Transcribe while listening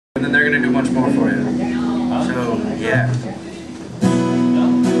And then they're gonna do much more for you. So yeah.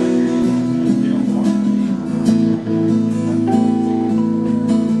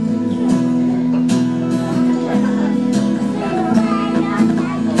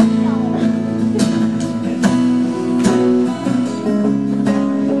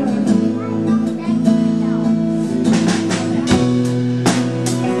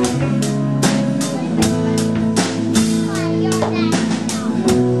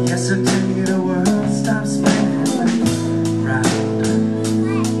 Yesterday the world stopped spinning round.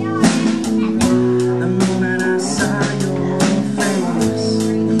 The moment I saw your face,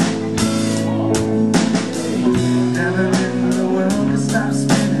 never in the world could stop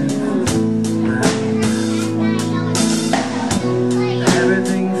spinning round.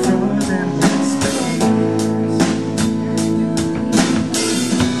 Everything frozen in space.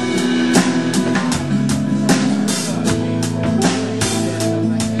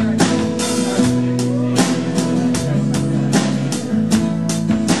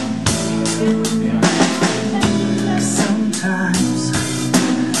 Sometimes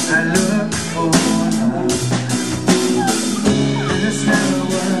I look for love, and it's never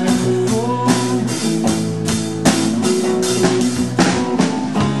worked for me.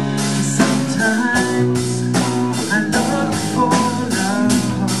 Sometimes I look for love,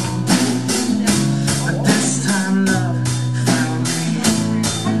 but this time love found me.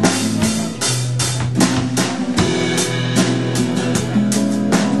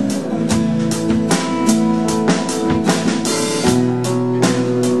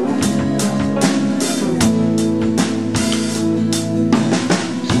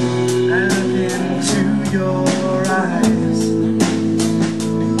 Your eyes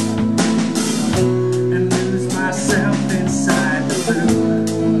and lose myself inside the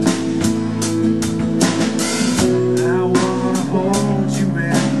blue. I wanna hold you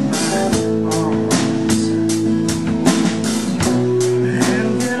in my arms and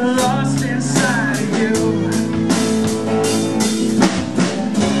get lost inside of you.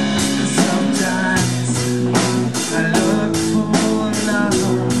 And sometimes I look for love,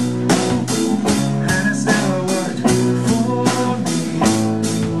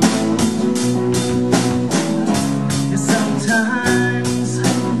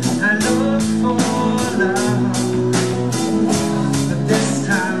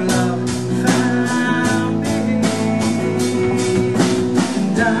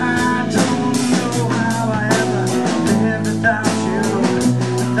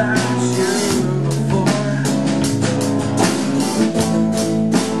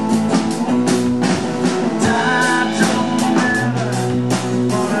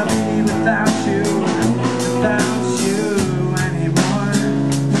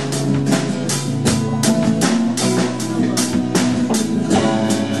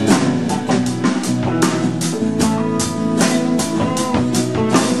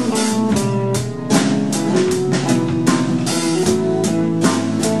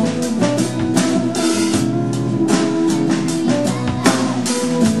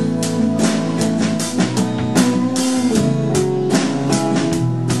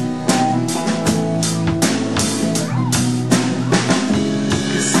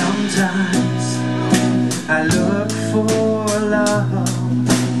 I look for love,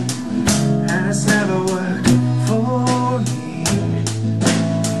 and it's never worked for me.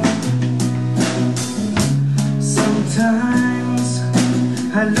 Sometimes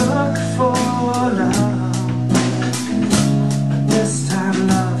I look for love, but this time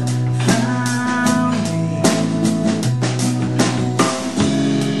love found me.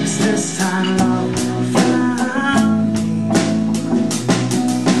 It's this time love found me.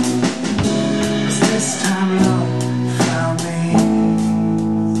 It's this time love found me.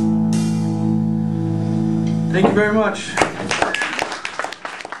 Thank you very much.